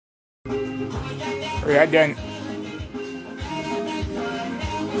We are done.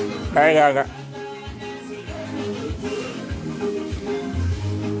 Bye, Gaga.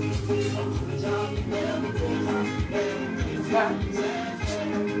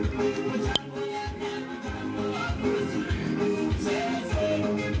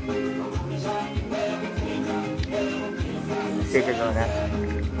 Siete zona.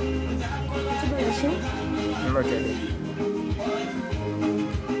 Một giờ đi.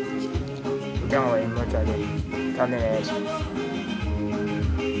 Trong rồi một giờ đi. Con này.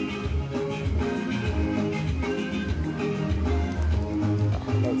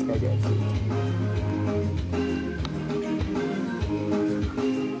 Let's go get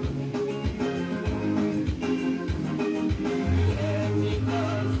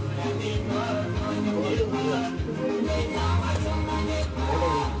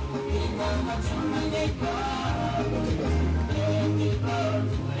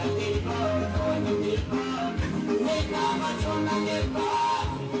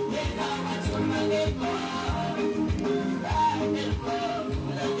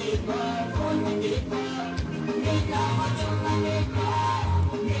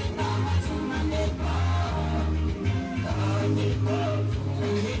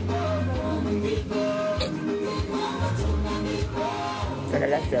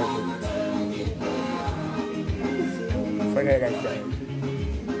it.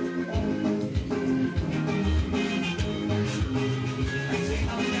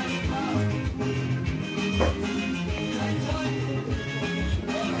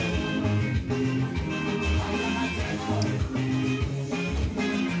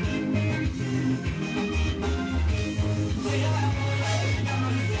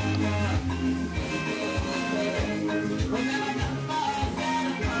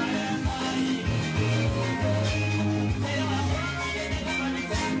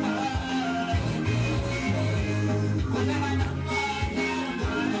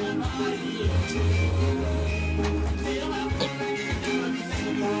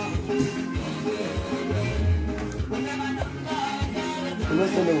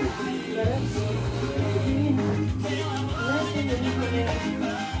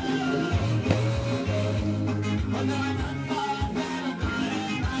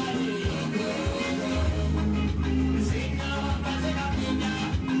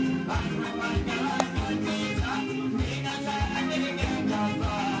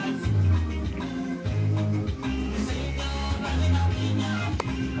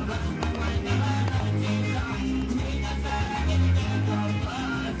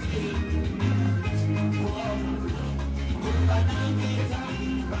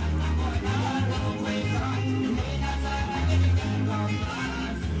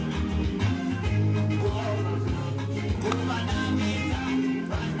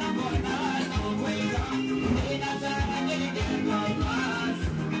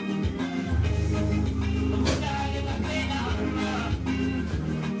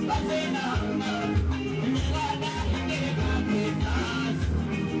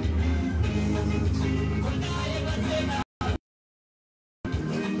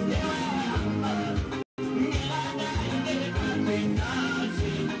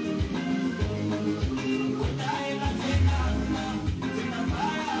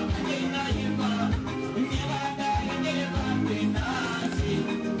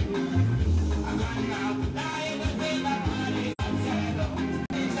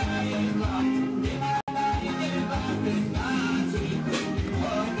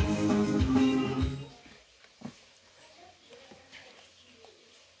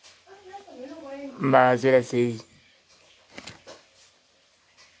 Mbazirasi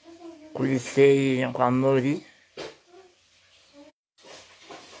kulisei kwa muri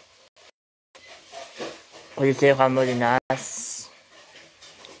nas.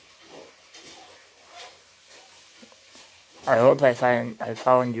 I hope I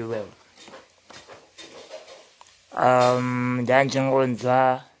found you well.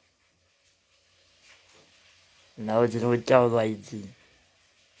 Danjingonza na uzirutaulwa idzi.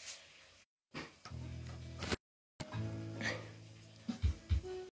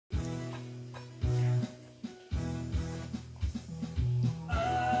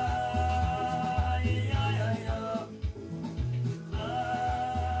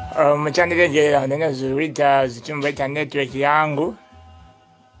 Mchandiregera nena zurita zichumbaita network yangu.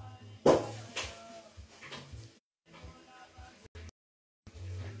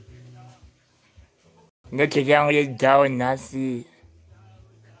 Network yangu ye down nasi.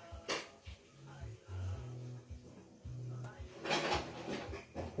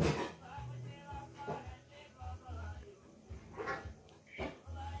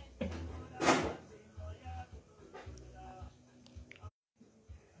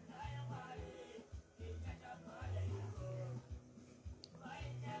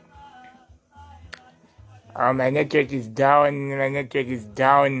 My network is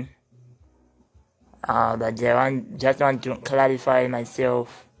down. But I just want to clarify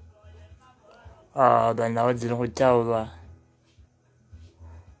myself. But now it's not.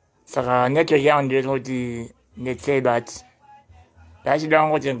 So network is on let's say that. That's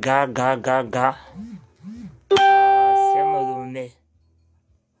don't go to ga. Same.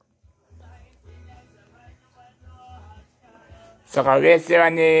 So we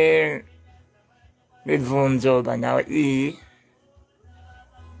say mivunzo bana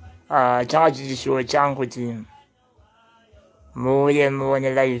changa chishuo changu kuti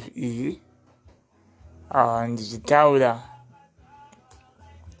muone live ndichitaura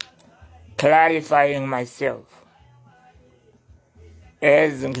clarifying myself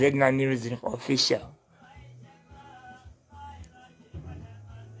as Greatman Music official.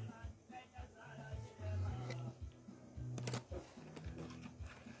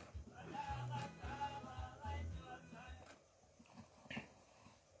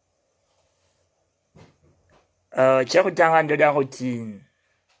 Chakutanga ndoda kuti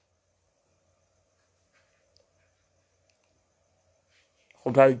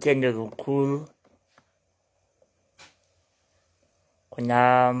kupa utendo rukuru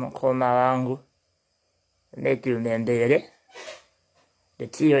kuna mkoma wangu netumembele the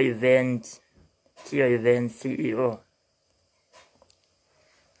Teo Events CEO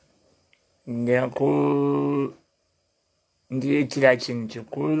ndiitira chinhu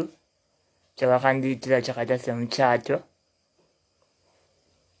chikuru chavakandiitira chakaita semuchato.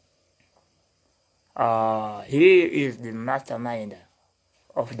 He is the mastermind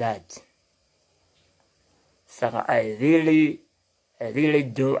of that. So I really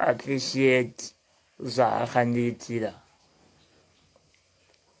do appreciate zvakandiitira.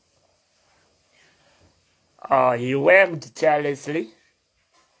 He worked tirelessly.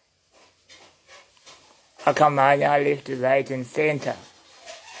 Akamanya left, right, and center.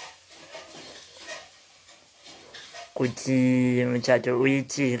 Kuti muchato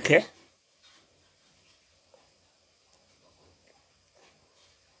uitike.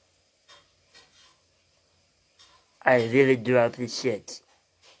 I really do appreciate.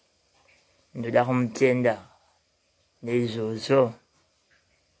 Ndoda kumtenda neizvozvo.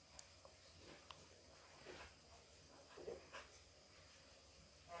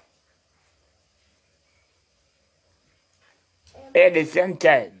 At the same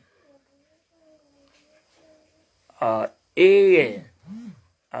time, Teo Events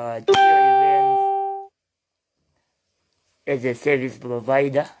as a service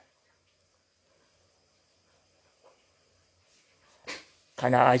provider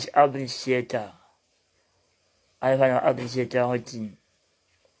kana appreciate kuti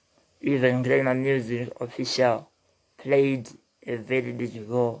even Greatman Music official played a very big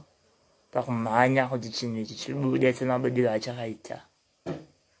role pakumhanya kuti chinhu ichi chibude semabudiro achakaita.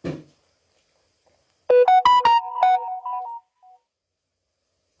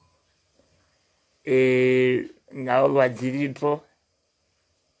 Nhauwa dziripo,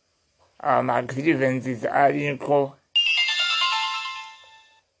 grievances ariko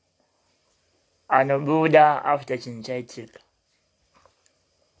anobuda after chinhu chaitika.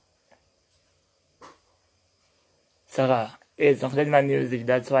 Saka as of Greatman Music,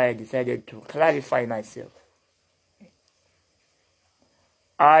 that's why I decided to clarify myself.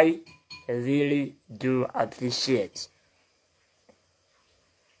 I really do appreciate.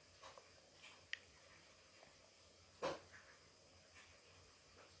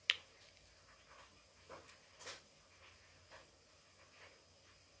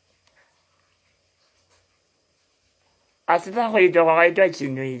 Asi pakuita kwakaitwa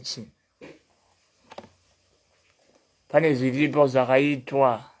chinhu ichi, pane zviripo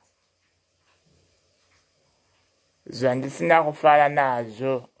zvakaitwa zvandisina kufara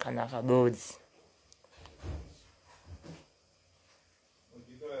nazvo kana kabodzi.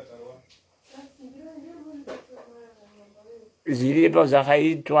 Zviripo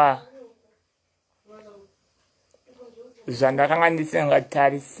zvakaitwa zvandakanga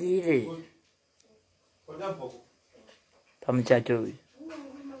ndisingatarisire pamuchato uyu.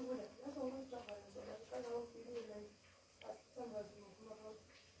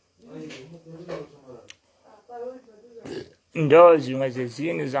 Ndo zvimwe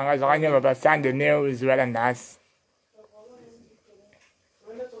zvezvinhu zvanga zvakanyorwa paSunday Mail zuva ranhasi.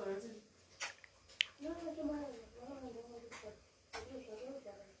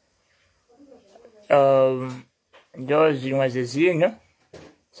 Ndo zvimwe zvezvinhu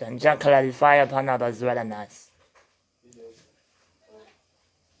zvandichaklarifya panapa zuva ranhasi.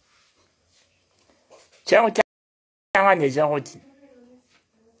 Chekutanga ndechekuti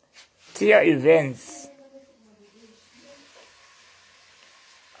Teo Events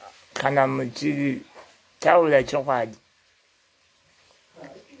kana muchiri taura chokwadi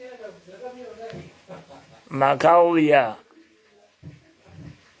makauya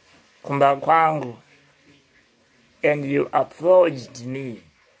kumba kwangu and you approached me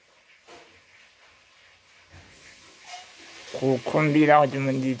kukumbira kuti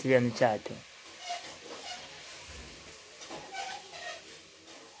mundiitire muchato.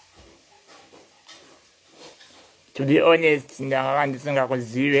 To be honest, ndakanga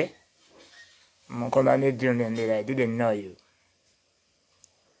ndisingakuzive mukoma medium and I didn't know you.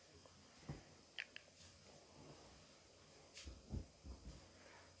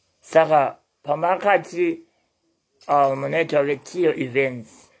 Saka pamakati munaita Greatman On Teo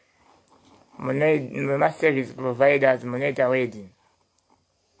Events, muna service providers, munaita wedding,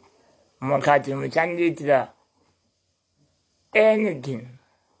 mukati muchandiitira anything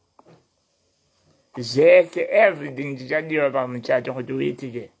zvese, everything chichadiwa pamuchato kuti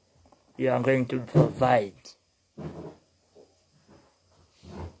uitike, you are going to provide.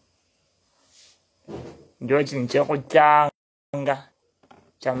 Ndo chinhu chekutanga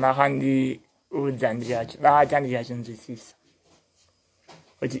chamakandiudza ndichachibata ndichachinzwisisa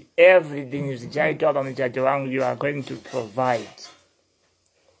kuti everything zvichaitwa pamuchato wangu you are going to provide.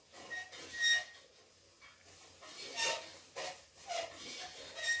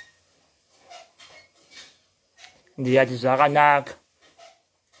 Ndiyati zvakanaka.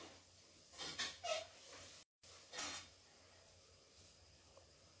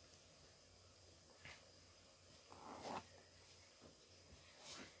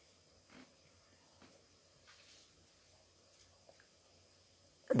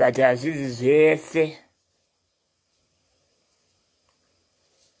 But hazvizi zvese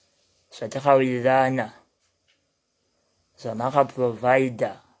zvatakaurirana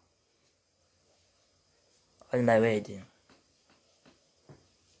zvamakaprovida on my wedding.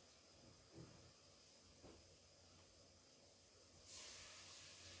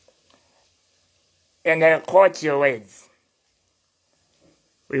 And I quote your words.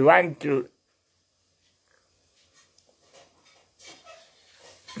 We want to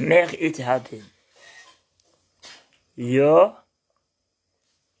make it happen. Your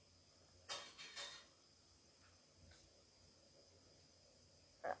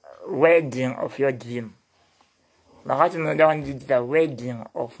wedding of your dream. Makati munoda kundiitira wedding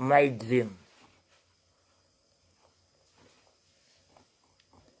of my dream.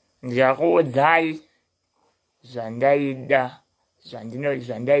 Ndichakuudzai zvandaida,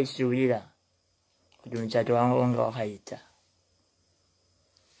 zvandaishuvira kuti muchato wangu unge wakaita.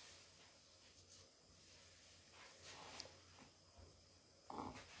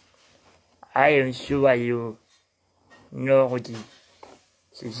 I am sure you know kuti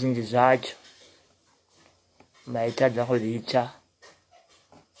zvizhinji zvacho maitadza kuzviita,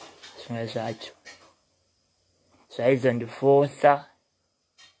 zvimwe zvacho zvaizondifosa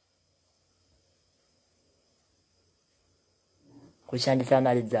kushandisa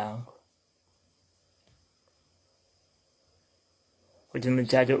mari dzangu kuti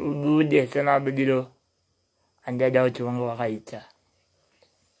muchato ubude semabudiro andaida kuti wange wakaita.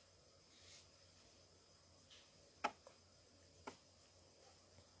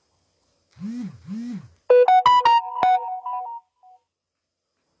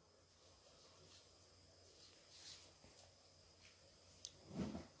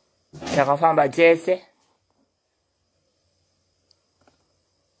 Takafamba tese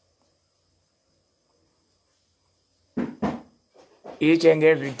each and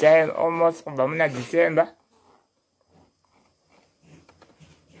every time, almost kubva muna December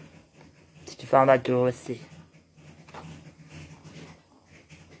tichifamba tose.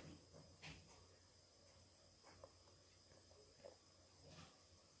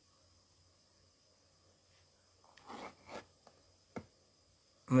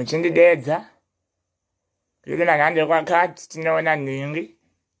 Muchindidedza kuri nanhande kwakati tinoona nhingi,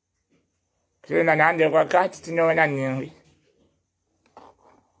 kuri nanhande kwakati tinoona nhingi,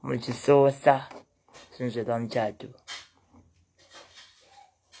 muchisosa zvinhu zvepamuchato.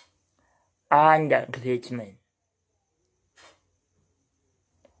 Under Greatman.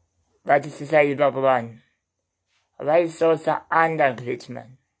 Vatisisai ipapo vanhu vaisosa under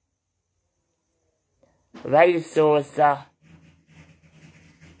Greatman, vaisosa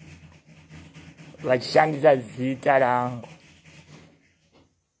vachishandisa zita rangu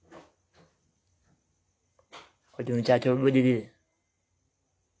kuti muchato ubudirire.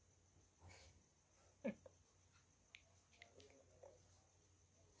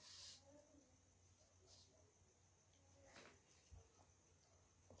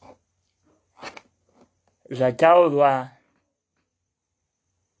 Zvataurwa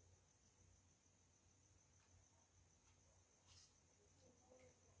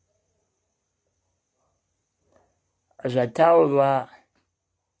zvataurwa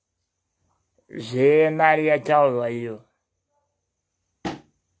zvemari yataurwa iyo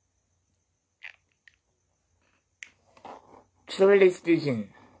truly speaking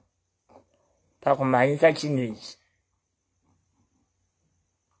pakumhanyisa chinhu ichi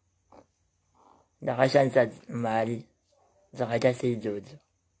ndakashandisa mari dzakaita seidzodzo.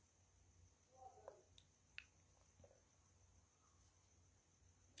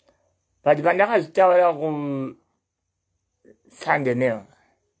 But pandakazvitaura kuSunday Mail,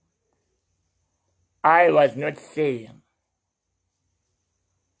 I was not saying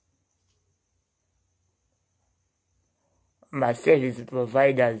my service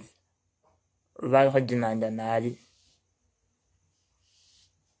providers vari kudhimanda mari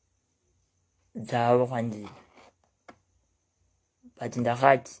dzavo kwandiri, but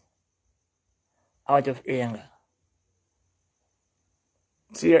ndakati out of anger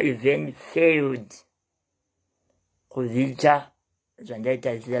Teo Event failed kuzicha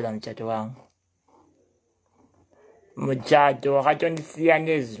zvandaitarisira pamuchato wangu. Muchato wakatondisiya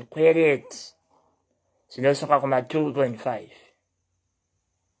nezvikwereti zvinosvika kuma 2.5.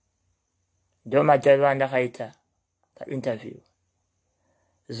 Ndo matauriro andakaita painterview.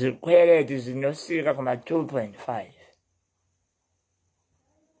 Zvikwereti zvinosvika kuma 2.5.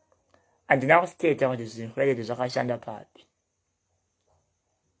 Handina kusiteta kuti zvikwereti zvakashanda papi.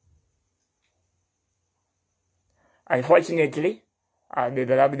 Unfortunately,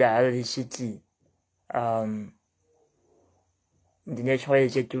 bebe labda halo richiti ndine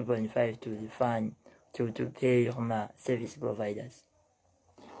chikwereti che 2.5 to refund to pay kuma service providers.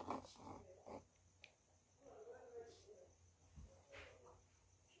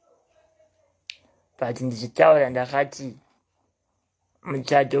 But ndichitaura ndakati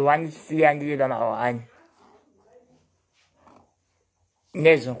muchato wandisiya ndiri pama1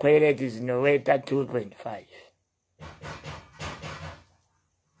 nezvikwereti zvinoweta 2.5.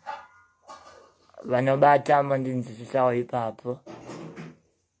 Vanobata mondinzwisisawo ipapo.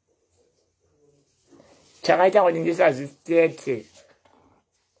 Chakaita kuti ndisazvisitete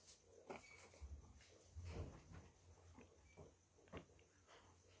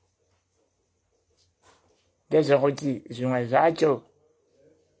ndezvekuti zvimwe zvacho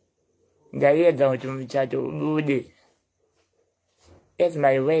ndaiedza kuti muchato ubude as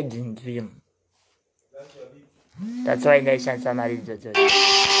my wedding dream. That's why ndaishandisa mari idzodzo.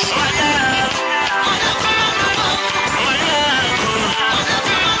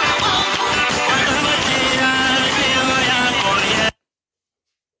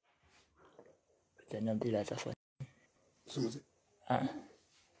 Udzanambira tsafoni.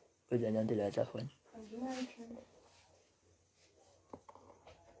 Udzanambira tsafoni.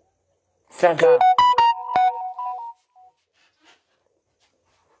 Saka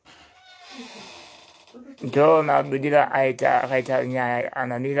ndo mabudira akaita nyaya,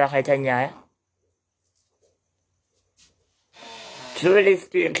 anamira akaita nyaya. Truly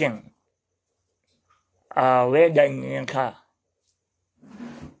speaking, weda nyika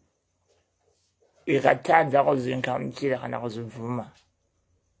ikatadza kuzvingamuchira kana kuzvibvuma,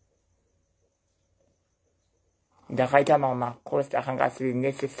 ndakaita mamwe makosti akanga asiri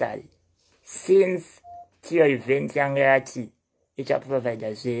necessary since Teo Event yanga yati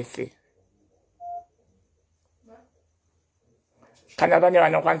ichaprovida zvese. Kana pane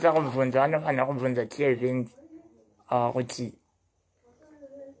vanokwanisa kubvunza, vanofanira kubvunza Teo Event kuti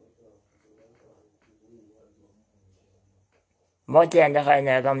mota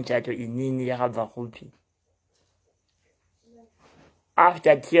yandakainayo pamuchato inini yakabva kupi.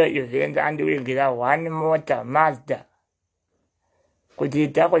 After Teo Event andiwigira 1 mota Mazda kuti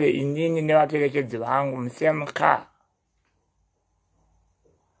itakure inini nevaperekedzi vangu musame car.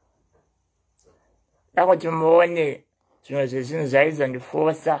 Dakuti muone zvimwe zvezvinhu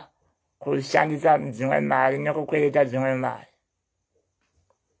zvaizondifosa kushandisa dzimwe mari nekukwereta dzimwe mari.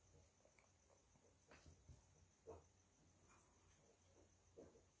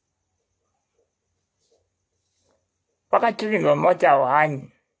 Pakatumirwa mota 1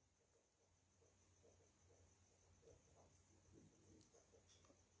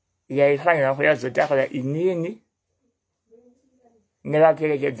 yaifanira kuyazotakura inini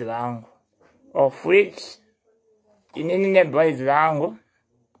nevaperekedzi vangu, of which inini neboys vangu,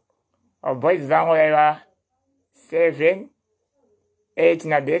 boys vangu vaiva 7, 8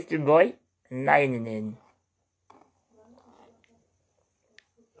 na best boy 9 neni.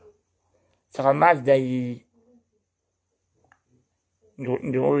 Saka Mazda iyi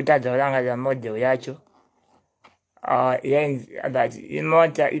ndikutadza kurangazira model yacho. But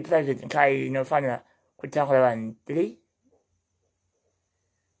imota iprivate car inofanira kutakura vanhu 3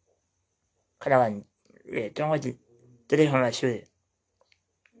 kana vanhu tongoti tuli kumashule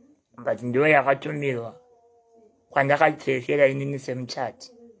but ndiwe yakatumirwa kwandakatekera inini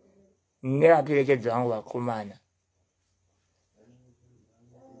semuchati nevaperekedzi vangu vakomana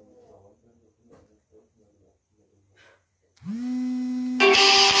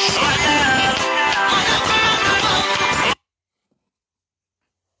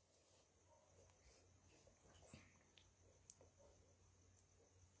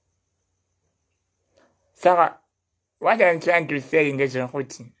saka what I'm trying to say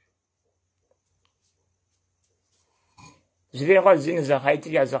ndezvekuti zvireko zvinhu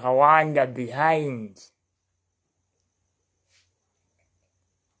zvakaitika zvakawanda behind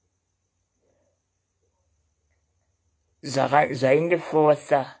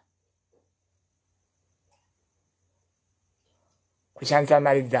zvaindifosa kushandisa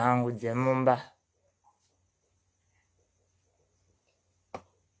mari dzangu dzemumba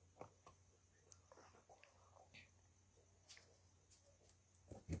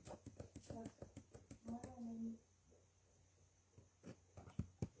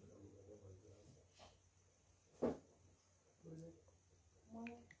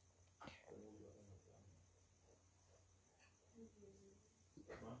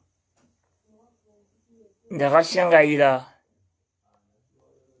ndakashingaira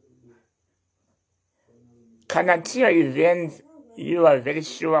kana Teo Events you are very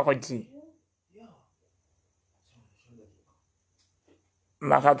sure kuti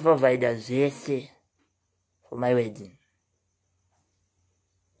makaprovida zvese for my wedding,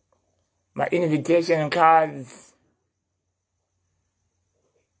 my invitation cards,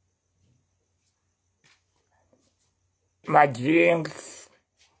 my drinks,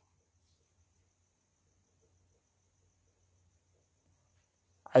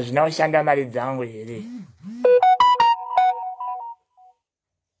 hazvina kushanda mari dzangu here.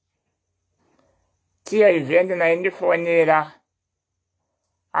 Teo Event naindifonera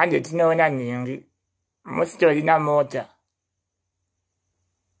hande tinoona nhingi musitori namota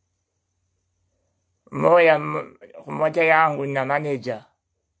moya kumota yangu namanager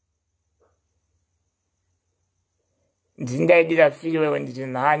ndindaidira fiwe nditi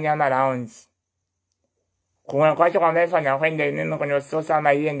mhanya marounds kumwe kwacho kwamaifanira kuenda inini kunososa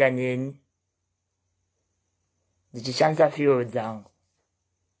maienda neni ndichishandisa fiwe dzangu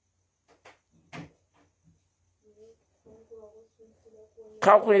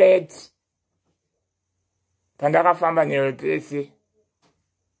calculate pandakafamba neropesi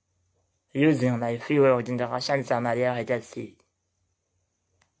using my fuel kuti ndakashandisa mari yakaita sei.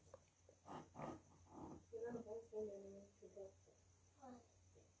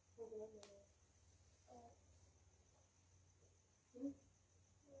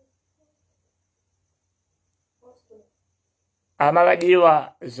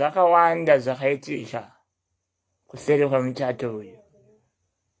 Amavadiwa zvakawanda zvakaitika kuseri kwemuchato uyu,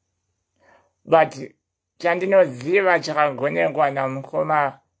 but chandinoziva chakagonekwa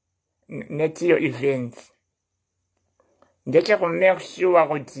namukoma neTeo Events ndechekumake sure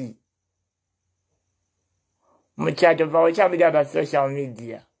kuti muchato pauchabuda pasocial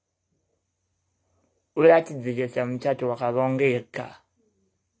media uratidzike semuchato wakarongeka.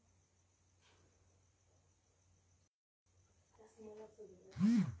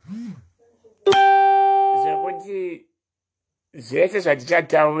 Zvekuti zvese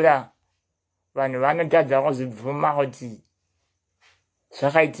zvatichataura vanhu vanotadza kuzvibvuma kuti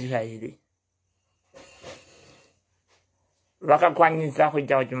zvakaitika here. Vakakwanisa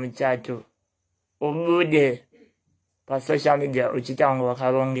kuita kuti muchato ubude pasocial media uchiita kunge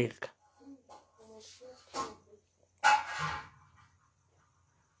wakarongeka.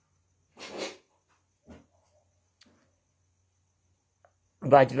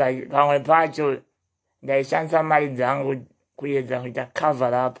 But pamwe pacho ndaishandisa mari dzangu kuedza kuita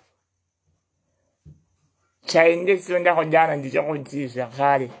cover up. Chaindisunda kudana ndichokuti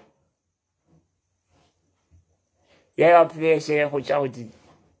zvakare yaiva pressure yekutsva kuti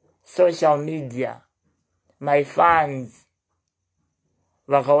social media my fans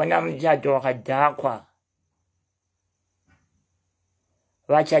vakaona muchato wakadhakwa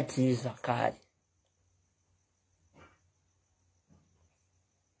vachatii zvakare.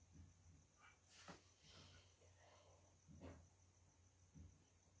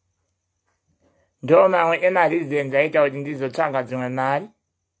 Ndo mamwe emareasons aita kuti ndizotsvaga dzimwe mari.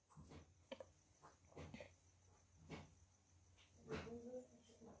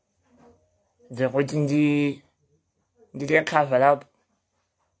 Dzekuti ndite cover up.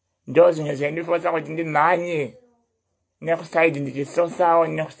 Ndo zvimwe zvaindifosa kuti ndimhanye nekuside ndichisosawo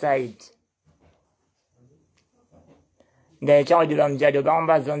nekuside. Ndaitsva kuti pamuchato pangu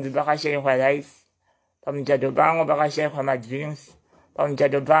pazonzi pakashayikwa rice Pamuchato pangu pakashayikwa madrinks.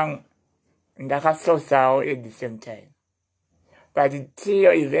 Pamuchato pangu ndakasosawo at the same time. But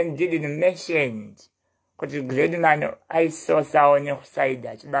Teo Events didn't mention kuti Greatman aisosawo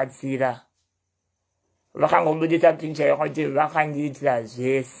nekusaida achibatsira. Vakangobudisa picha yekuti vakandiitira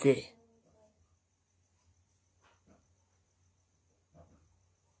zvese.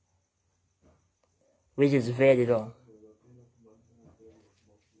 Which is very wrong.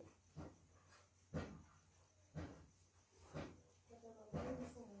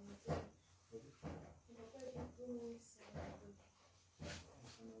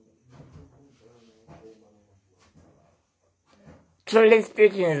 Truly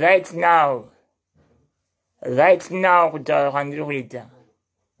speaking, right now, kutaura kwandiri kuita,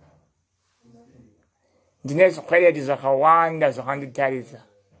 ndine zvikwereti zvakawanda zvakanditarisa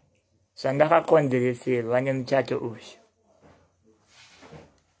zvandakakonzereserwa nemuchato uyu.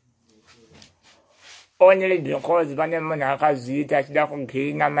 Only because pane munhu akazviita achida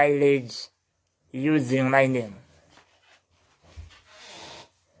kugaina mileage using my name.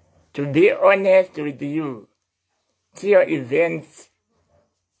 To be honest with you, Teo Events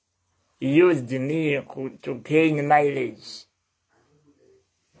used me to gain mileage.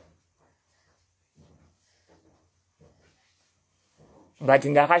 But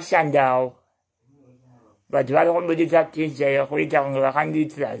ndakashandawo. But vari kubudisa picha yekuita kunge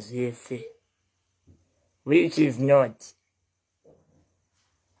vakandiitira zvese. Which is not.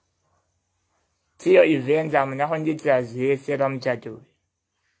 Teo Events hamuna kundiitira zvese pamuchato uyu.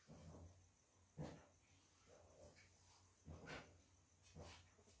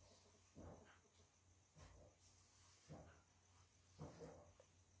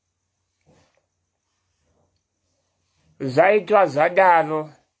 Zvaitwa zvadaro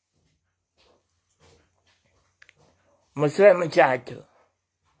musi wemuchato.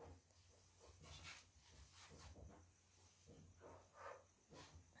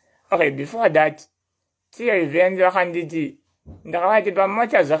 Okay, before that, Teo Events vakanditi ndakavati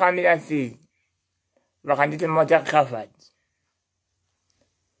pamota zvakamira sei. Vakanditi mota covered.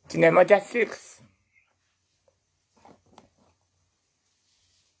 Tine mota 6.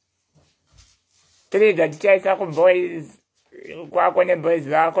 Three dzatichaisa kuboys, kwako neboys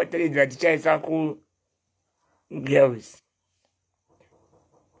vako, 3 dzatichaisa kugirls.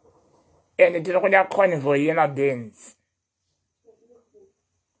 And tiri kuda convoy yemabenz.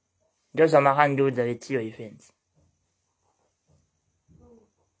 Ndozvamakandiudza veTeo Events.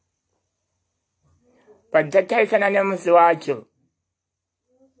 But tataisana nemusi wacho.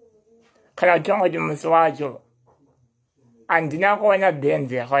 Kana kutonga kuti musi wacho handina kuona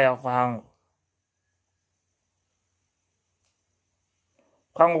benzi yakauya kwangu.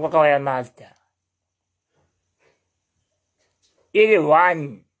 Kwangu kwakauya Mazda. Iri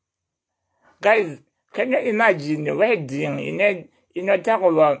 1. Guys, can you imagine wedding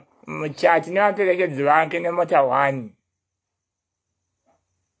inotakurwa muchati nevaperekedzi vake nemota 1?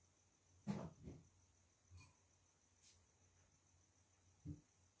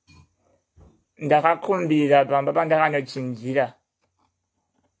 Ndakakumbira pamba pandakanochinjira.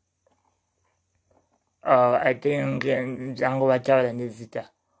 I think njango vataura nezita.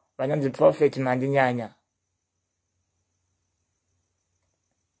 Vanonzi Prophet Mandinyanya.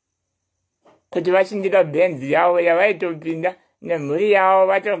 Kuti vachindira benzi yavo yavaitopinda nemhuri yavo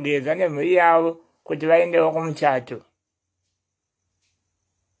vatogeza nemhuri yavo kuti vaendewo kumuchato.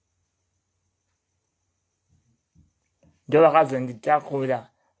 Ndo vakazonditakura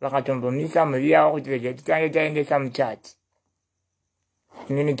vakatombomisa mhuri yavo kuti regai titange taendesa muchati.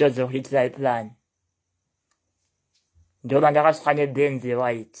 Inini tozokuitirai plan. Ndo vandakasvika nebenzi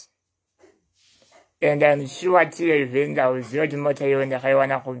white. And I'm sure Teo Events auziva kuti mota iyo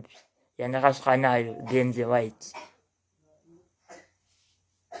ndakaiwana kupi. Yandakasvika nayo benzi white.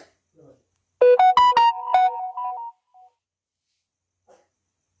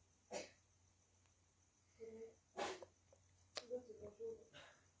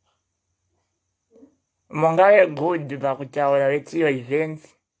 Mungave good pakutaura veTeo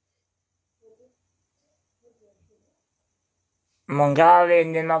Events. Mungave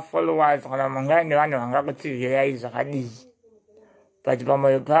nemafollowers kana mungave nevanhu vangakutsivirai zvakadii. But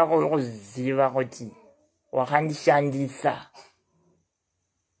pamwoyo pako uri kuziva kuti wakandishandisa.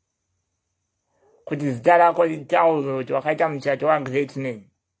 Kuti zita rako ritaurwe kuti wakaita muchato waGreatman.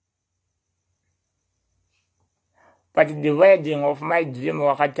 But the wedding of my dream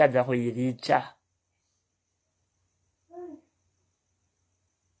wakatadza kuiricha.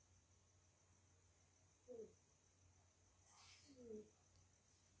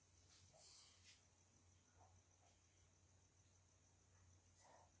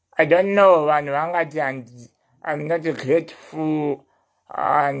 I don't know, and I'm not grateful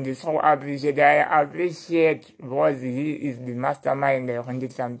and so appreciate. I appreciate because he is the mastermind on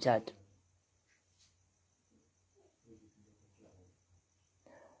some chat.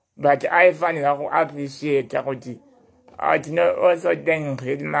 But I find appreciate I know also then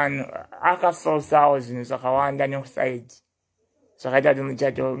Greatman akasosazi sakawanda nokuside. Sakata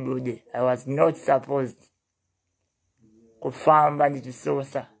mchato bude. I was not supposed kufamba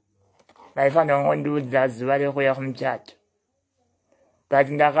ndichisosa. Naifana ngonduza zuwa lekuya kumchato. But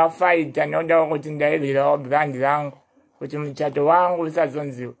ndakafaita noda kuti ndaibira brand langu kuti mchato wangu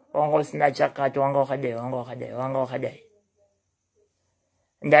usazonzi wangu sina chakato wangu kadai.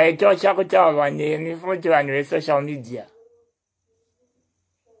 Ndaitosha kutawa nemi futhi vanhu ve-social media.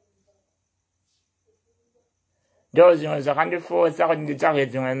 Ndo zvimwe zvakandifosa kuti nditsvage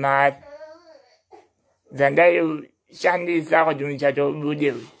dzimwe mari dzandaishandisa kuti muchato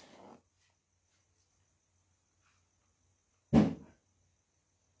ubude uyu.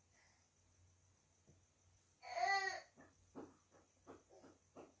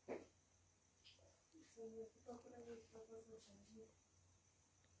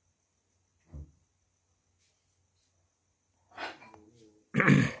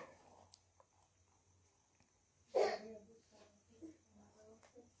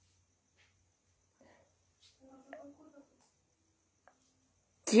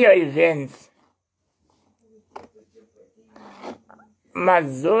 Teo Events.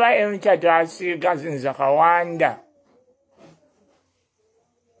 Mazuva emuchato asvika zvinhu zvakawanda.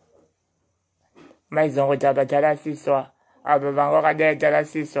 Maizongoti apa tarasiswa, apa vangu vakadai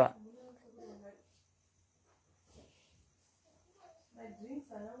tarasiswa.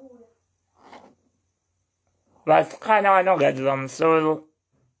 Vasikana vanogadzirwa musoro.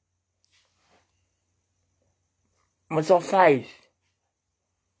 Muso 5.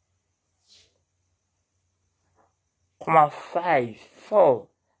 Kuma 5, 4.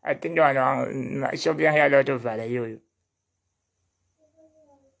 I think the one shopping here a lot of value.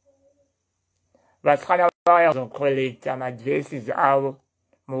 Vasikana collect some addresses our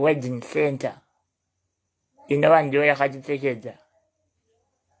wedding center. Ndo yakatipfekedza.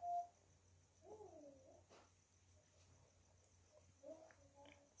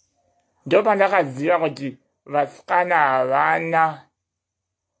 Ndo pandakaziva kuti vasikana havana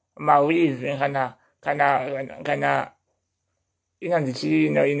maweave kana inonzi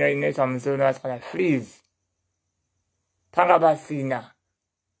chino inoiswa musoro vasikana freeze. Panga pasina.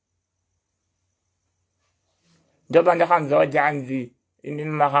 Ndo pandakanzwa kuti hanzi imi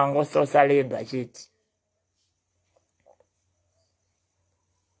makangososa labor chete.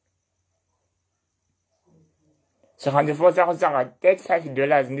 Zvakandifosa kutsvaga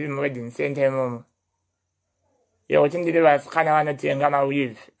 $35 ndiri muwedding center imomo. Yekuti ndiri vasikana vanotenga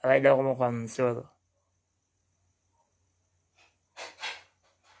maweave avaida kumukwa mumusoro.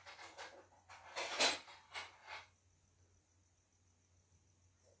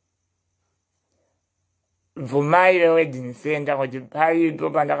 Bvumai vewedding center kuti paipo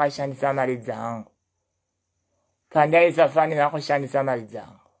pandakashandisa mari dzangu. Pandaisafanira kushandisa mari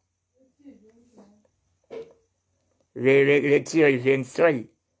dzangu. Teo Events, sorry.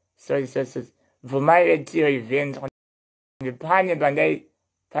 Bvumai ve-Teo Events. Pane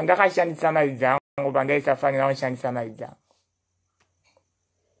pandakashandisa mari dzangu pandaisafanira kushandisa mari dzangu.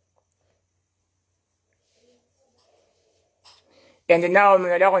 And now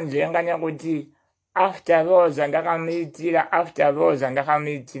munoda kunzvenga nekuti after those ndakamuitira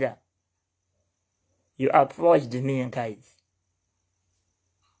you approached me guys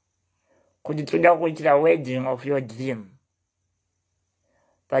kuti toda kuitira wedding of your dream,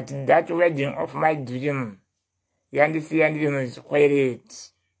 but that wedding of my dream yandisiya ndiri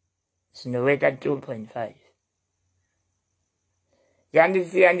muzvikwereti zvinoweka 2.5.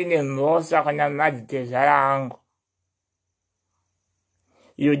 yandisiya ndine mhosva kuna madzitezvara angu.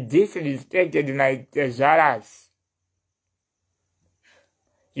 You disrespected my tezaras.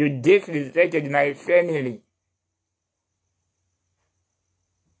 You disrespected my family.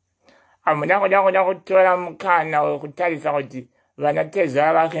 Amuna kuda kutora mukana wekutarisa kuti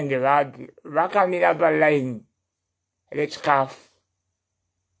vanatezara vake ndevapi. Vakamira palaini rechikafu.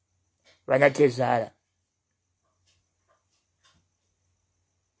 Vanatezara.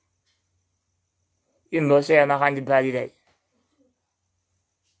 Imhosva yamakandiparira.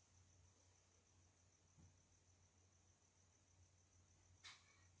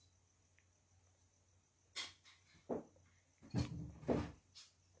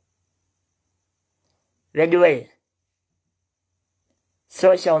 By the way,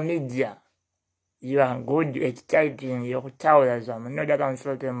 social media you are good at typing yokutawula zwamunoda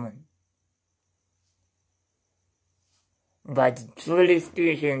pansolomon. But truly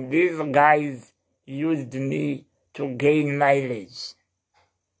speaking, these guys used me to gain mileage,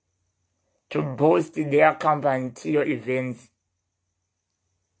 to boost their company Teo Events.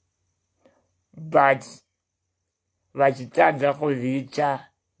 But vachitadza kuziita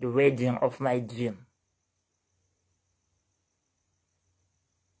the wedding of my dream.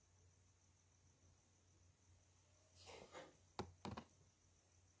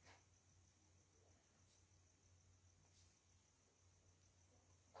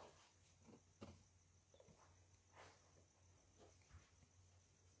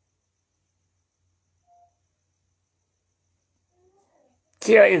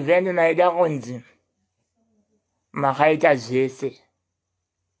 Teo Event naida kunzi makaita zvese.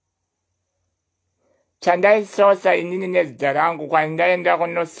 Chandaisosa inini nezita rangu kwandaenda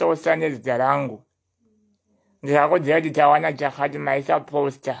kunososa nezita rangu. Ndikakudziva kuti tawana chakati maisa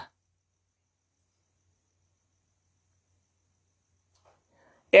poster.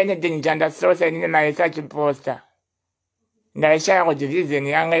 Anything chandasosa inini maisa chiposter. Ndaishaya kuti reason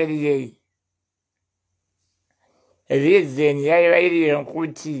yanga iri yei. Reason yaiva iri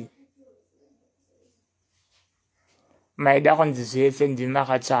yekuti maida kunzi zvese ndimi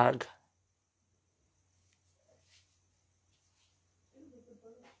makatsvaga.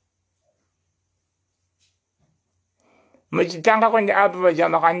 Muchitanga kundiapproacha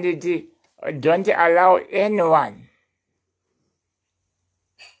makanditi don't allow anyone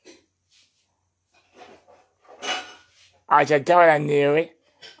achataura newe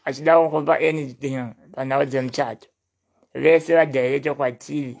achida kukupa anything panhau dzemuchato. Vese vadirector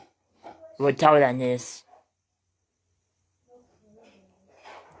kwatiri votaura nesu.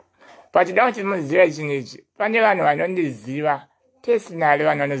 Patida kuti muzive chinhu ichi. Pane vanhu vanondiziva personally,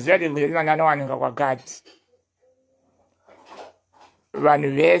 vanhu vanoziva kuti Greatman anowanika kwakati.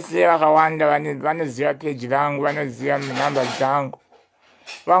 Vanhu vese vakawanda vanoziva page rangu, vanoziva nhamba dzangu.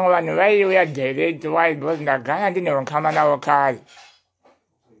 Vamwe vanhu vaiuya direct why because ndagara ndine ukama navo kare.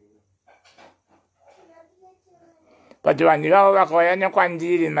 But vanhu ivavo vakauya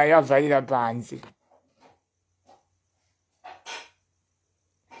nekwandiri maivavharira panze.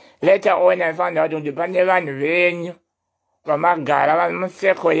 Later on I found out kuti pane vanhu venyu vamagara vari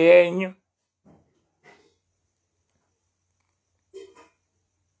museko yenyu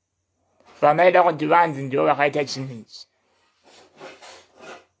vamaida kuti vanzi ndivo vakaita chinhu ichi.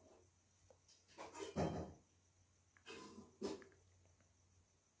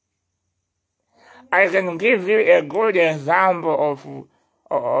 I can give you a good example of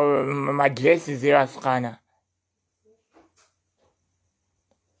madresses evasikana.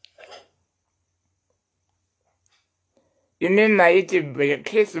 Imi maiti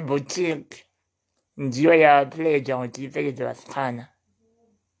Kiss Boutique ndiyo yapledza kuti ipfekedze vasikana.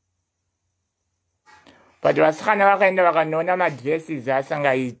 But vasikana vakaenda vakanona madresses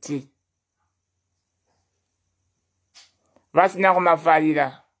asangaiti. Vasina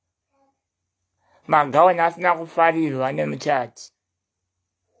kumafarira. Magauni asina kufarirwa nemuchati.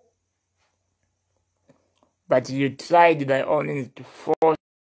 But you tried by all means to force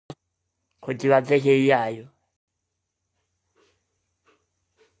kuti vapfeke iyayo.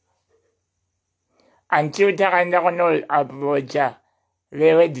 Until takaenda kuno approacha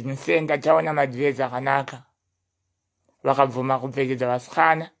wedding center taona madress akanaka. Vakabvuma kupfekedza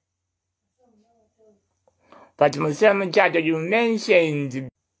vasikana. But musina muchato you mentioned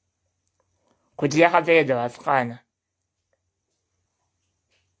kuti yakapfekedza vasikana.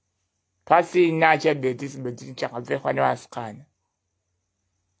 Pasina chebheti chakapfekwa nevasikana.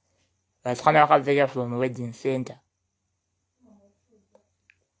 Vasikana vakapfeka from wedding center.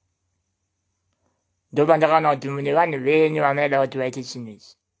 Ndoba ndakaona kuti mune vanhu venyu vamaida kuti vaite chinhu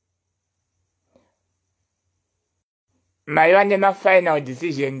ichi. Maiva nemafinal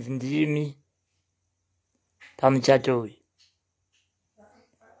decisions ndimi pamuchato uyu.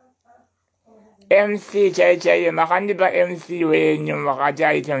 MC chaiye makandipa MC wenyu vakati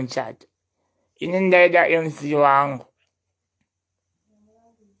aite muchato. Ini ndaida MC wangu.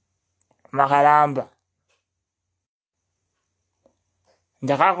 Makaramba.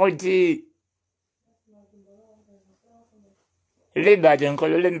 Ndakakuti Liberty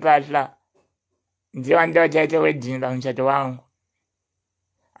Nkolole Mpahla ndiye ndiye chaite wedding pamuchato wangu.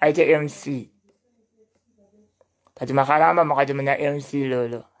 Aite MC. But makaramba makati muna MC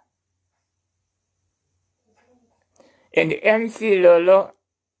lolo. And MC lolo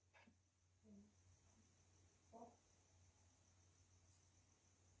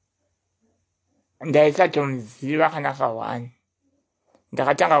ndaisatomuziva kana kawani.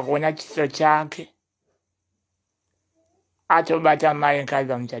 Ndakatanga kuona chiso chake. atobata mali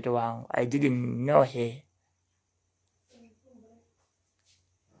nkazi wa mtoto wangu. I didn't know her.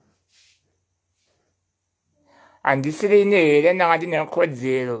 Andisirine ile nangadine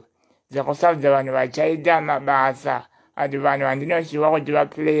kodzero zakusabza vanhu vachaita mabasa ati vanhu vandinoshiwa kuti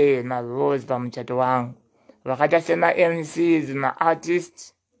vaplay maroles pamuchato wangu vakaita sema-MCs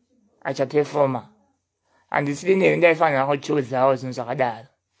ma-artist achaperforma. Andisirine ile ndaifanira kuchuzawo zvinhu zvakadaro.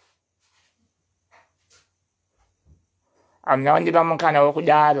 Hamuna kundipa mukana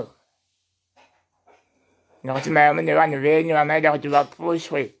wokudaro nokuti maiva mune vanhu venyu vamaida kuti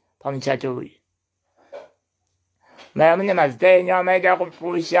vapushwe pamuchato uyu. Maiva mune mazita enyu vamaida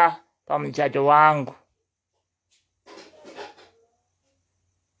kupusha pamuchato wangu.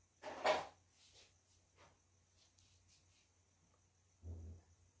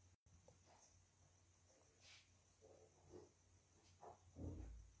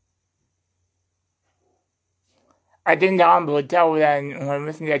 Ati ndakambotaura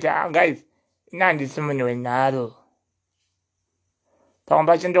musi ndikati guys inandisi munhu wenharo pamwe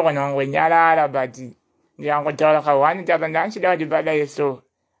pacho ndogona kungonyarara but ndikangotaura ka1 tapa ndanchida kuti padai so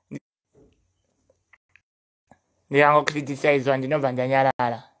ndikangocriticizewa ndinobva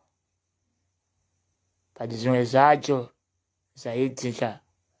ndanyarara but zvimwe zvacho zvaiitika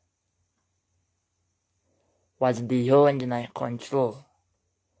was beyond my control.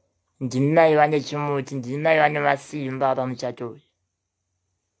 Ndini maiva nechimuti, ndini maiva nemasimba pamuchato uyu.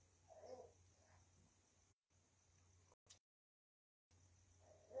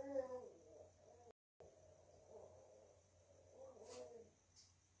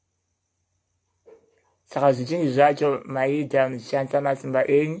 Saka zvichinji zvacho maiita muchishandisa masimba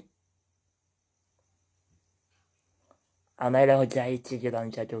enyu amaida kuti aitike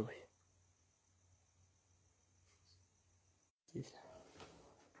pamuchato uyu.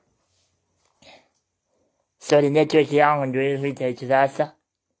 Sorry, network yangu ndio iliita ichirasa.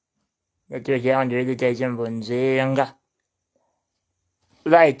 Network yangu ndio iliita ichimbonzvenga.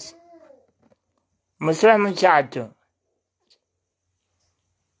 Right. Musi wemuchato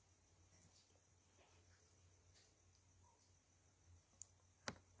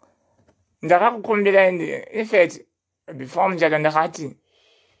ndakakukumbira in fact before muchato ndakati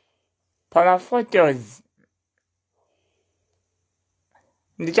pamaphotos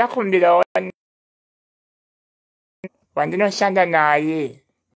ndichakumbirawo wandinoshanda naye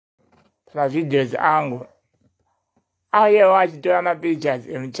pamavideos angu auyewo achitora mapictures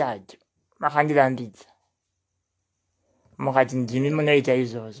emuchato. Makandirambidza mukati ndimi munoita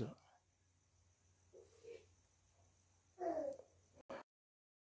izvozvo.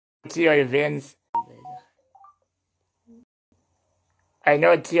 Teo Events. I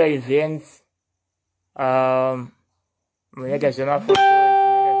know Teo Events. Munoita zvemaphotos,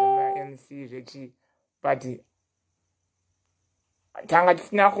 munoita zvema-MC zvechi, but tanga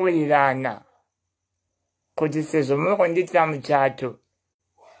tisina kuwirirana kuti sezvo muri kundiitira muchato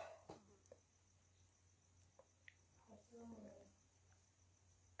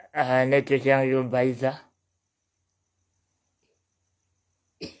network yangu yobaiza,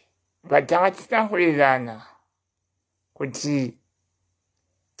 but tanga tisina kuwirirana kuti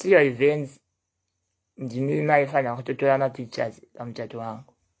Teo Events ndimi maifanira kutotora mapictures pamuchato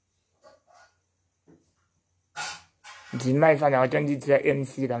wangu. Ndimi maifanira kutondiitira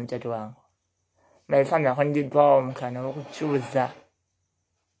MC pamuchato wangu. Maifanira kundipawo mukana wokuchuza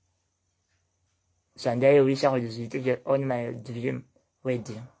zvandaiwisha kuti zviitike on my dream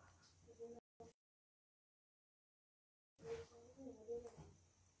wedding.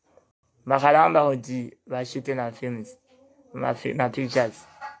 Makaramba kuti vashute mafilms, mapictures.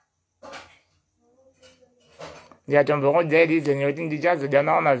 Ndikatombokudzai reason yekuti ndichazoda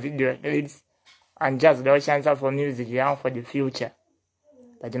nawo mavideo clips and ndichazoda kushandisa for music yangu for the future.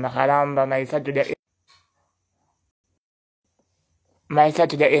 But makaramba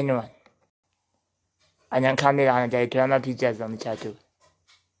maisatoda anyone. Anyankamera kana taitora mapictures pamuchato.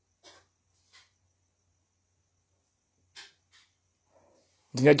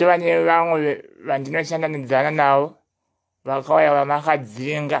 Ndinotova nevamwe vandinoshandanidzana navo vakauya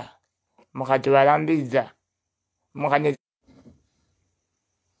vamakadzinga mukatovarambidza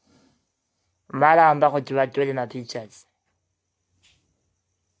maramba kuti vatore mapictures.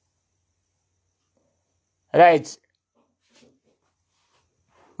 Right.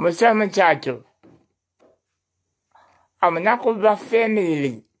 Musi wemuchato hamuna kupa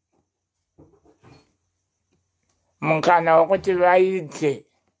family mukana wokuti vaite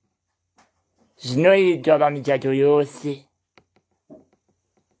zvinoitwa pamichato yose.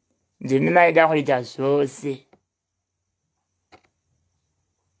 Ndimi maida kuita zvose.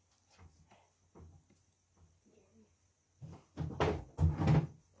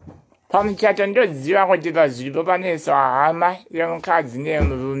 Pamuchato ndoziva kuti pazvipo panoiswa hama yemukadzi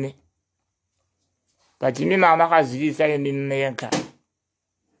neyemurume. But imi mama akazivisa imi mega.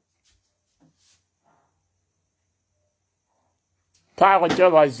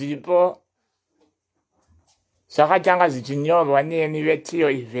 Pakutorwa zvipo zvakatanga zvichinyorwa nemi veTeo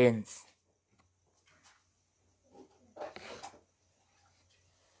Events.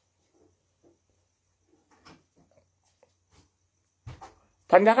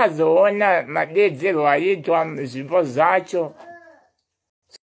 Pandakazoona madedzerwo aitwa zvipo zvacho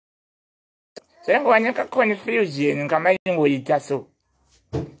zvaingooneka confusion kamaingoita so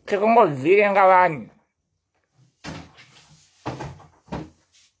kekungovhirenga vanhu.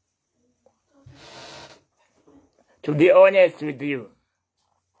 To be honest with you,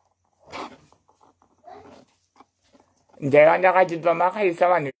 ndaiva ndakati pamakaisa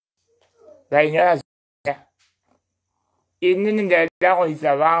vanhu vainyora inini ndaida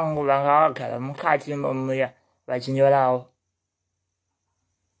kuisa vangu vanga vakagara mukati momuya vachinyorawo.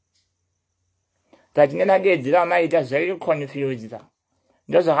 But nemadedzera amaita zvaikonfyuza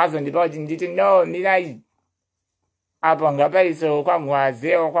ndozvakazondipa kuti nditi no, mirai apo ngapaisewo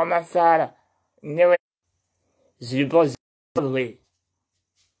kwagwaze okwamasara newe zvipo zvirwe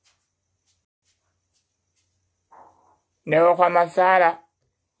newe kwamasara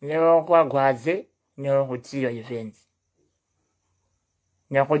newe kwagwaze newe kuTeo Events.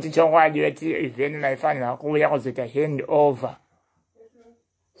 Nekuti chokwadi weTeo Events maifanira kuuya kuzoita hand over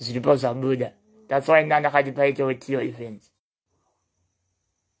zvipo zvabuda. That's why ndakati paite weTeo Events.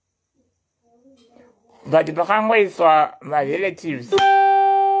 But pakangoiswa marelatives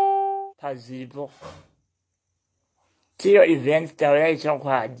pazvipo, Teo Events taurai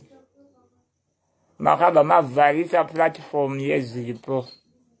chokwadi makabva mavharisa platform yezvipo.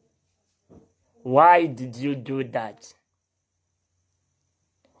 Why did you do that?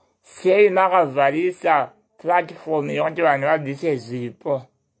 Sei makavharisa platform yokuti vanhu vabvise zvipo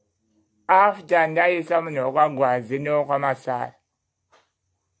after ndaisa munhu wokwagwazi newokwamasara?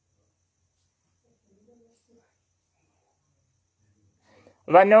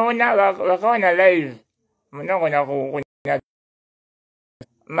 Vanoona vakaona live munogona kuona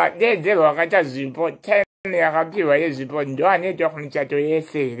madedzerwo akaita zvipo time yakapihwa yezvipo ndo anoitwa kumuchato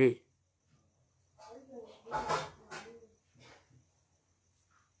yese here.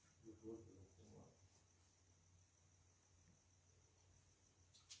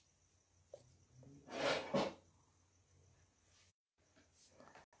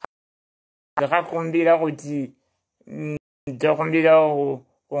 Ndakakumbira kuti ndokumbira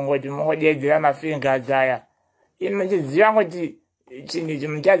kungoti mukodedzera mafingers aya. Imi muchiziva kuti chinhu ichi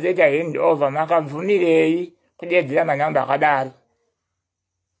muchazoita hand over, makabvumirei kudedzera manhamba akadaro?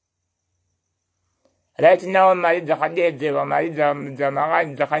 Right now mari dzakadedzerwa, mari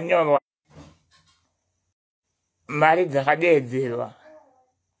dzakanyorwa, mari dzakadedzerwa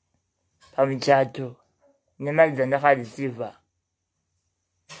pamuchato nemari dzandakareceiva,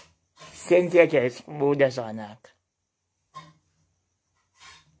 sense yacho haisi kubuda zvakanaka.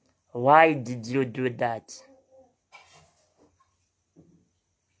 Why did you do that?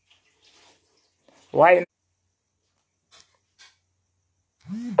 Why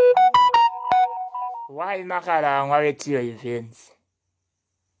makarangwa weTeo Events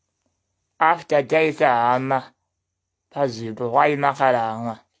after taisa hama pazvipo? Why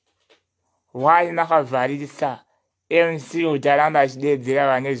makarangwa? Why makavharisa MC utaramba achidedzera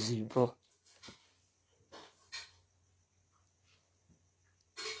vane zvipo?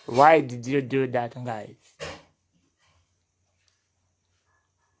 Why did you do that, guys?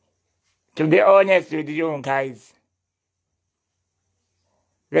 To be honest with you guys,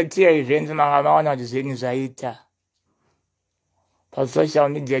 weTeo Events makamaona kuti zvinhu zvaita pasocial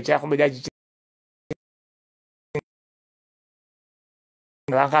media chakubuda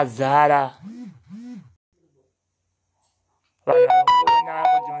vakazara vanhu varikuona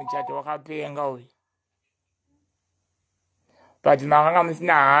kuti muchato wakapenga uyu. But makanga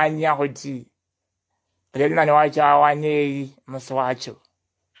musina hanya kuti Greatman wacho awanei musi wacho.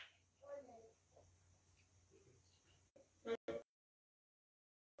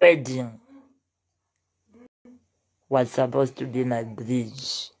 Wedding was supposed to be my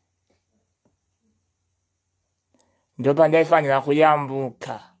bridge. Ndo pandaifanira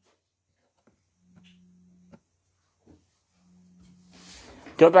kuyambuka.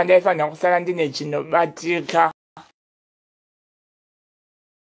 Ndo pandaifanira kusara ndine chinobatika.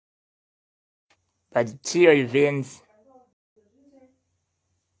 But Teo Events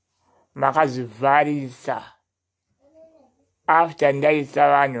makazvivharisa after ndaisa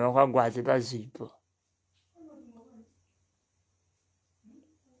vanhu vakwagwazi pazvipo.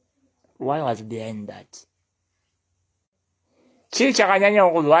 What was behind that? Chichakanyanya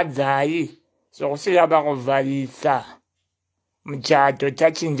okulwadzayi sokusika bakuvalisa muchato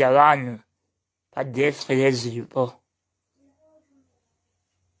tachinja vanhu padestre rezvipo.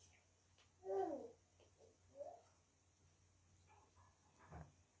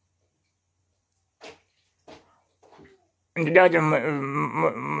 Ndida kuti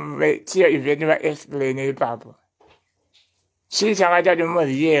Teo Events va-explain ipapo. Chii chakaita kuti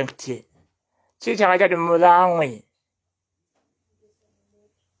mureact. Chii chakaita kuti mulamwe.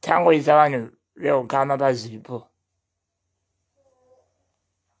 Tangoisa vanhu vekugama pazvipo.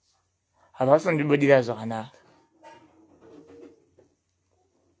 Havasondibudira zvakanaka.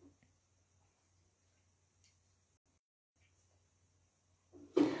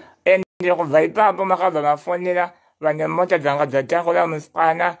 Ende kubva ipapo makabva mafonera vane mota dzanga dzatakura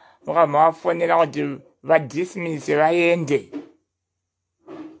musikana mukabva mafonera kuti vadismise vaende.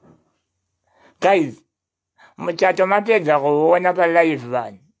 Guys, muchato mapedza kuona palive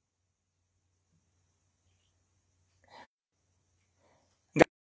vanhu.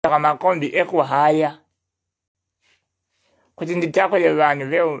 Ndaka makombi ekuhaya kuti nditakure vanhu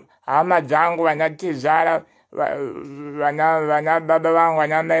vehama dzangu vanatizvara vana baba vangu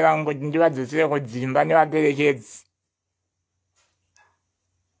vana mai vangu kuti ndivadzosere kudzimba nevaperekedzi.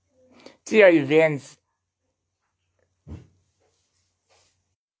 Teo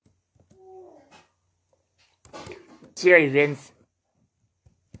Events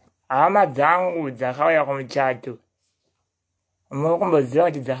hama dzangu dzakauya kumuchato muri kumboziva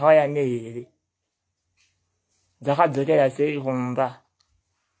kuti dzakauya nehere, dzakadzokera sei kumba.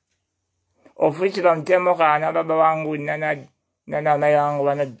 Ofuchi pamutemo kana baba vangu nana mai vangu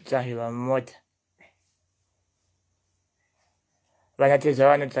vanotsvakirwa mota, vanatezva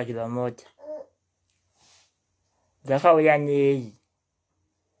vanotsvakirwa mota. Dzakauya nei?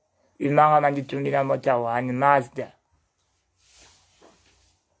 Imanga manditumira mota 1 Mazda.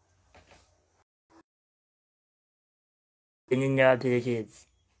 Inini vaperekedzi.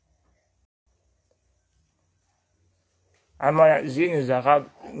 Ama zvinhu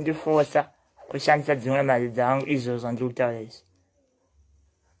zvakandifosa kushandisa dzimwe mari dzangu izvozvo ndiri kutaura izvi.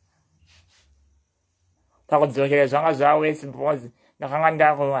 Pakudzokera zvanga zvawese because ndakanga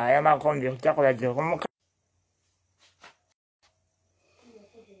ndakuhaya makombi ekutakura dzekumuka.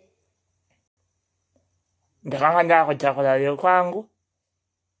 Ndakanga ndakutakura vekwangu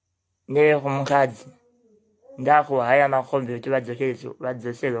nevekumukadzi. Ndakuhaya makombi kuti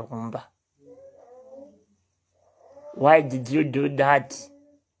vadzoserwe kumba. Why did you do that?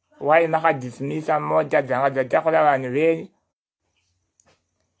 Why makadismisa mota dzanga dzatakura vanhu venyu?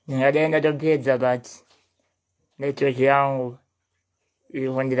 Ndingadaenda topedza but network yangu iri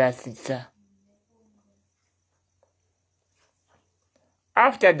kundirasisa.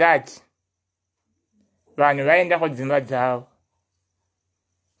 After that, vanhu vaenda kudzimba dzavo.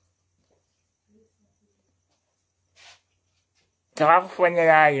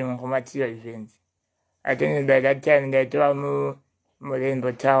 Takakufonerai kuma Teo Events. I think by that time ndaitova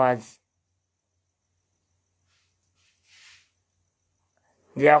muRainbow Towers.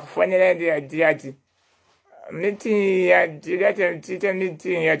 Ndiyakufonera ndiyati meeting tiite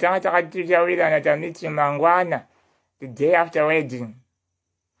meeting yatanga takatichawirirana ta meeting mangwana the day after wedding.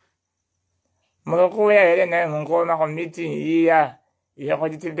 Muri kuuya here naye mungoona ku meeting iya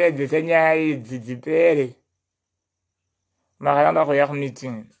yekuti tipedzese nyaya idzi dzipere. Makaramba kuuya ku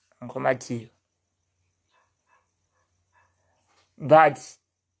meeting kuma Teo. But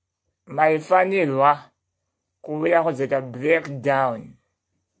maifanirwa kuuya kuzoita breakdown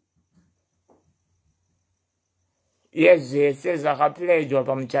yezvese zvakapledwa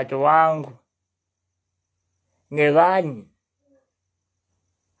pamuchato wangu nevanhu.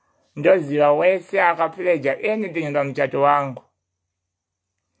 Ndoziva wese akapledwa anything pamuchato wangu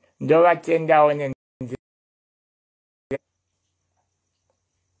ndovatendawo nenzira.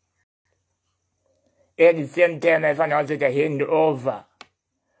 At the same time aifanira kuzoita hand over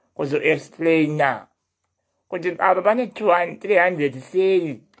kuzoexplaina kuti apa pane 300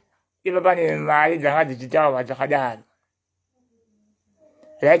 sei ipa pane mari dzanga dzichitaurwa dzakadaro.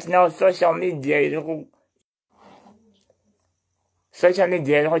 Right now social media iri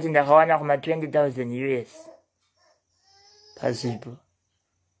kuti ndakawana kuma 20,000 US pazvipo,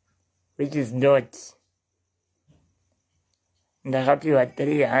 which is not. Ndakapiwa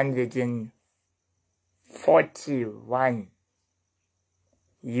 341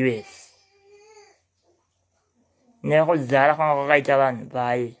 US nekuzara kwanga kwakaita vanhu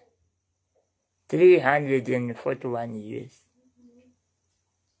pai 341 US.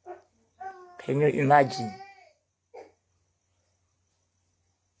 Can you imagine?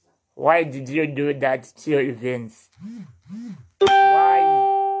 Why did you do that to your events?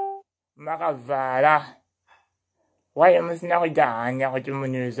 Why? Makavala. Why must now die?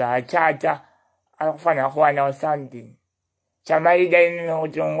 Yakumuniza, chata, Alfana Juana or something. Chamai then no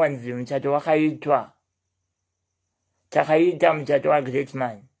John Wanzim, Chatua Haitwa. Takaitam Chatua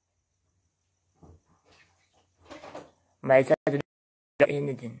Greatman. My son did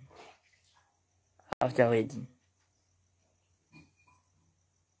anything after waiting.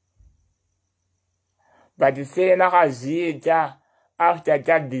 But the same Zita after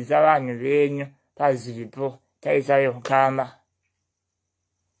that desire and rain, Pazipo, Taisa Kama.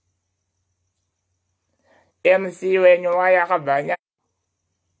 MC when you are Habana.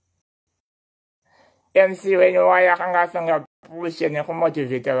 MC when you are Hangasanga push and a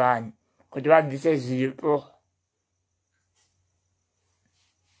motivated one. Could you have this as Zipo?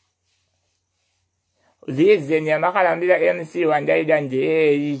 This is Yamakalambida MC one day than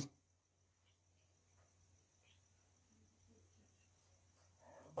the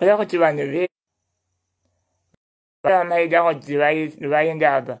Could you want to be? But I made out the right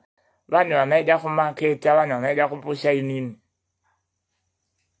up. One I made up for market, one I made up for pushing.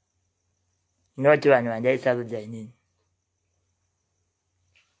 Not one day Saturday.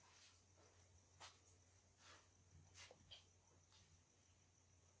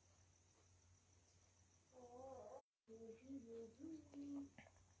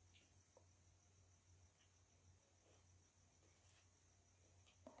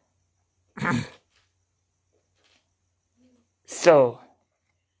 So,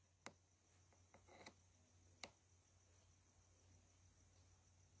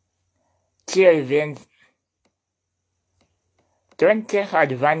 Teo Events, don't take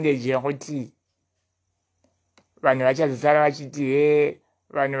advantage of it. When I just saw it,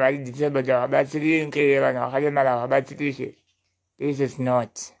 when I disabled the battery, and I had a battery. This is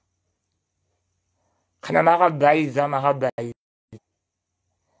not. Kanamaka buy Zamaha.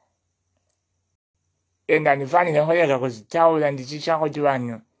 And I'm finding a whole was towel and the Chichago to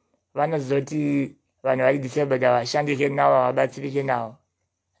one. One of Zoti, when I disabled our shanty now, or battery now.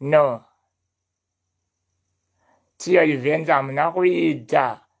 No. Teo Events, I'm not with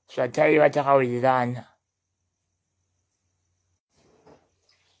that. So I tell you what how it done.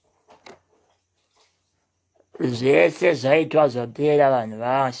 Yes, it was a better and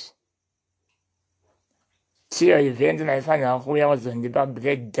rush. Teo Events, and I found out who I was on the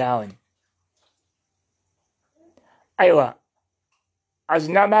breakdown. Aiwa,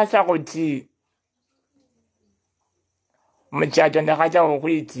 azinabasa kuti muchato ndakacha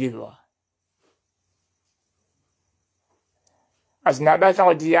wokuitirwa. Azinabasa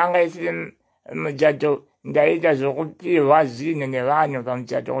kuti yanga isiri muchato ndaita zvokupirwa zvinhu nevanhu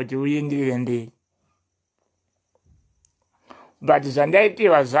pamuchato kuti uindire mberi. But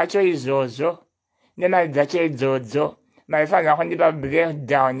zvandaitirwa zvacho izvozvo nemari dzacho idzodzo maifanira kundipa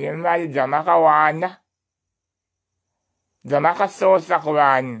breakdown yemari dzamakawana. Zamakasosa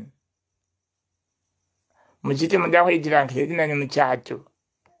kuvanhu muchiti muda kuitira Greatman nemuchato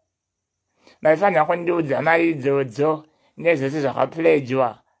maifanira kundiudza mari idzodzo nezvese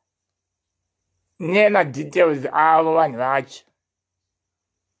zvakapledgwa nemadetails avo vanhu vacho.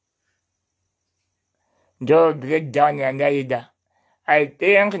 Ndo breakdown yandaida. I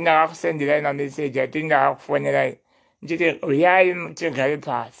think ndakakusenderai mameseji. I think ndakakufonerai ndichiti uyai tigare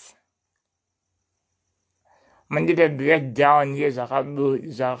pasi mundipe breakdown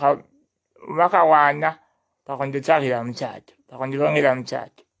yezvakawana pakunditsvagira muchato, pakundivongera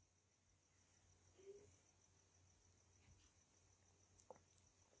muchato.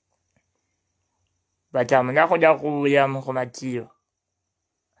 But hamuna kuda kuuya mukumatiyo.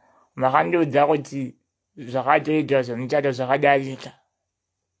 Makandiudza kuti zvakatoitwa zvemuchato zvakadarika.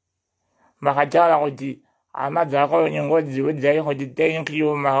 Makataura kuti hama dzako nyongodziudzai kuti thank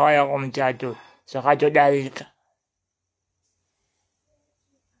you makauya kumuchato zvakatodarika.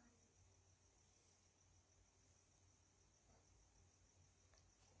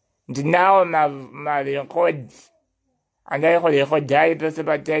 Ndinawo marecords andaikurekodhai pese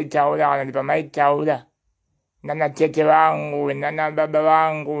pataitaura kana kuti pamaitaura nana tete vangu nana baba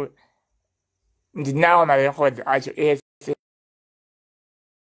vangu. Ndinawo marecords acho ese.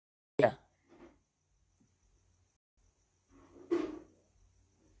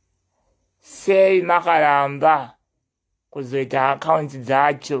 Sei makaramba kuzoita accounts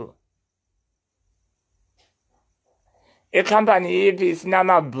dzacho. Ikampani ipi isina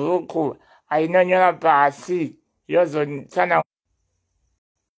mabhuku ainonyora pasi yozotsana.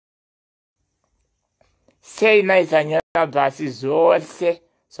 Sei maisanyora pasi zvose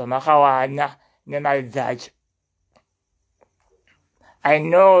zvamakawana nemari dzacho. I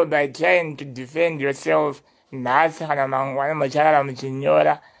know by trying to defend yourself, nasi kana mangwana machala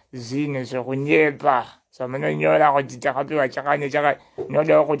mchinyora zine so kunyepa. So mano nyora ko chakapiwa chakane chaka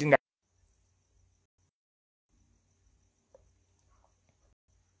noda ko tinda.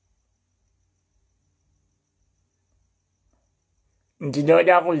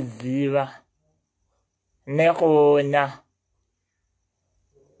 Ndinoda kuziva nekona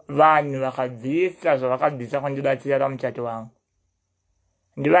vanhu vakabvisa zvavakabvisa kundibatsira pamuchato wangu.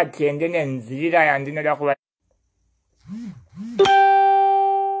 Ndivatende nenzira yandinoda kuva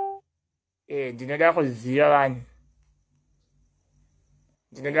ndinoda kuziva vanhu.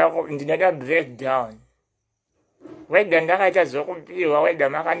 Ndinoda breakdown. Weda ndakaita zvokupiwa, weda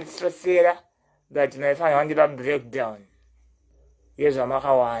makandisosera, but maifanira kundipa breakdown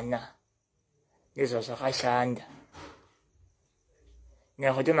yezvamakawana nezvazvakashanda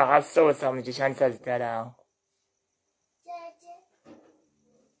nekuti makasosa muchishandisa zita rangu.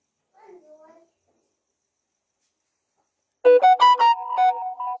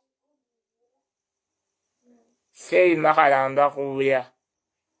 Sei makaramba kuuya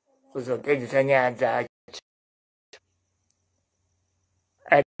kuzopedzisa nyaya dzacho?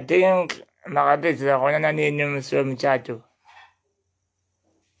 I think makapedzisa kuonana neni musi wemuchato.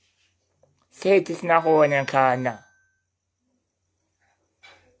 Sei tisina kuonekana?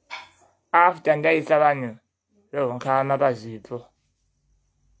 After ndaisa vanhu vehunkama pazvipo.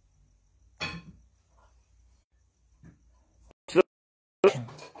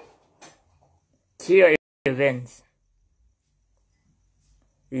 Teo Events.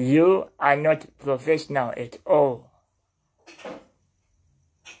 You are not professional at all.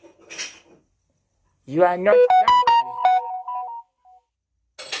 You are not.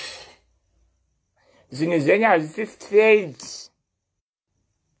 Zvinhu zvenyu hazvisi straight.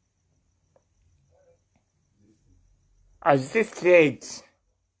 Hazvisi straight.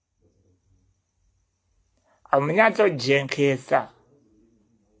 Hamunyatsojenkesa.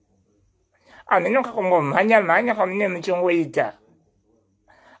 Hamenoka kungomhanya kamune muchongoita.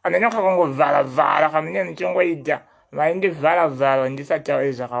 Hamenoka kungovharavhara kamune muchongoita. Maindivharavhara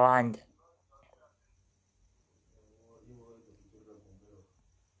ndisataure zvakawanda.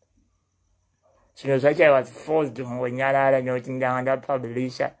 Zvinhu zvacho I was forced kungonyarara nekuti ndanga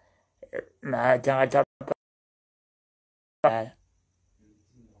ndapublisha matanga tapara.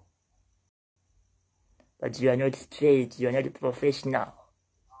 But you are not straight, you are not professional.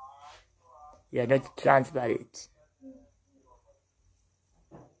 You are not transparent.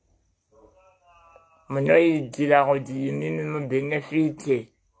 Munoitira kuti imimi mubenefite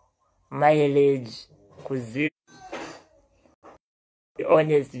mileage kuziva. Be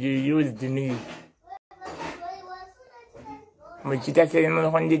honest, you used me. Muchita seri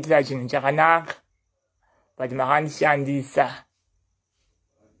munokonditira chinhu chakanaka, but makandishandisa.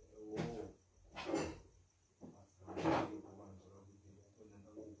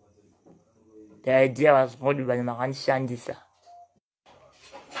 The idea was good, but makandishandisa.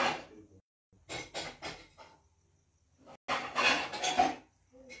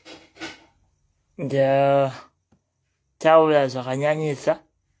 Taura zvakanyanyisa.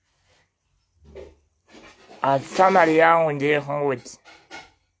 Summary yangu ndeyekungoti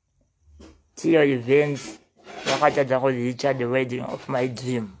Teo Events vakatadza kuzicha the wedding of my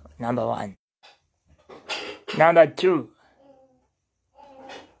dream, number 1. Number 2,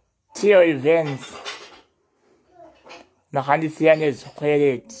 Teo Events makandisiya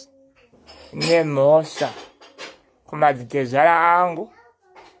nezvikwereti nemhosva kumadzitezvara angu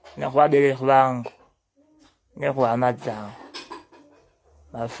nekuvabereki vangu nekuhama dzangu,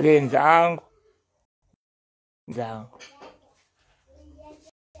 mafriends angu dzangu.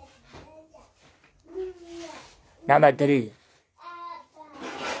 Number 3,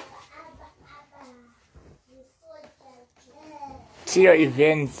 Teo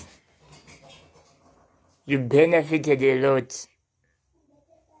Events, you benefited a lot.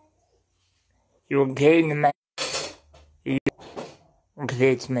 You gained my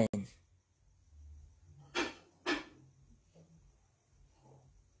Greatman.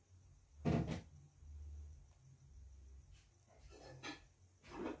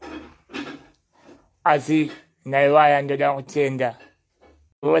 Asi naiwaya ndoda kutenda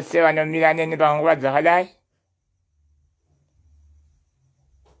vose vanomira neni panguva dzakadai.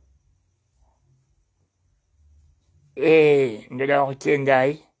 Ndoda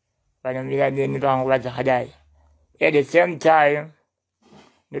kutendai vanomira neni panguva dzakadai. At the same time,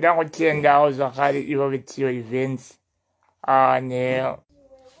 ndoda kutendawo zvakare ivo veTeo Events.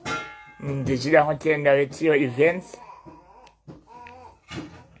 Ndichida kutenda veTeo Events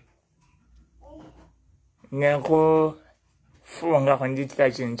funga kunditira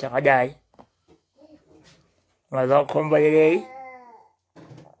kintu kyakadai wala kombolere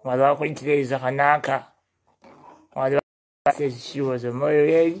wala kuitireza kanaka wala seshiwo zo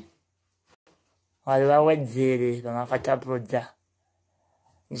moyo wala wedzere bamakatapuza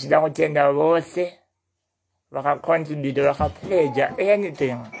nishida kutenda bose baka contribute baka pledge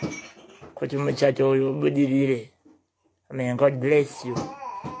anything kuti muchato uyu ubudirire. May God bless you.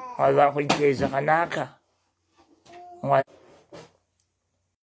 Wala kuitireza kanaka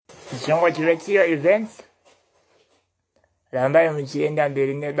Greatman On Teo Events Lambaye mukienda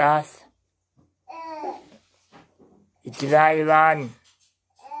mbere ne basa ikibaye bani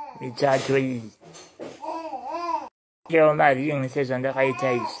michato iyi kyo mari ngisezo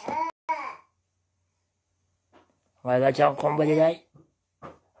ndakaitaisi wala chakombolelai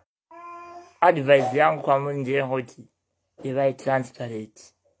advice yangu kwa munje hoti ibai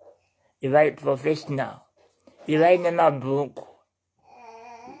transparent ibai professional ibai nemabuku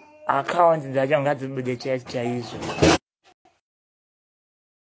account zacho ngazibude chaizo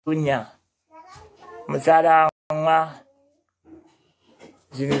kunya musaramwa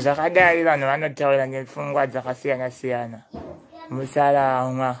zvinhu zvakadai vanhu vanotaura nepfungwa dzakasiyana-siyana.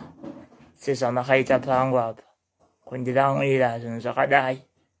 Musaramwa sezvamakaita pangu apa kundiramwira zvinhu zvakadai.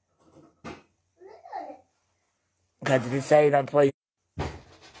 Gadzirisai mapoints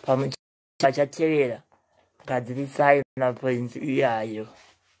pamuchatevera, gadzirisai mapoints iyayo.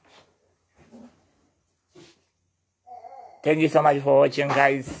 Thank you so much for watching,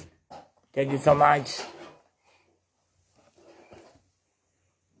 guys. Thank you so much.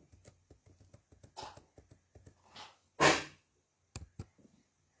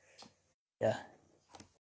 Yeah.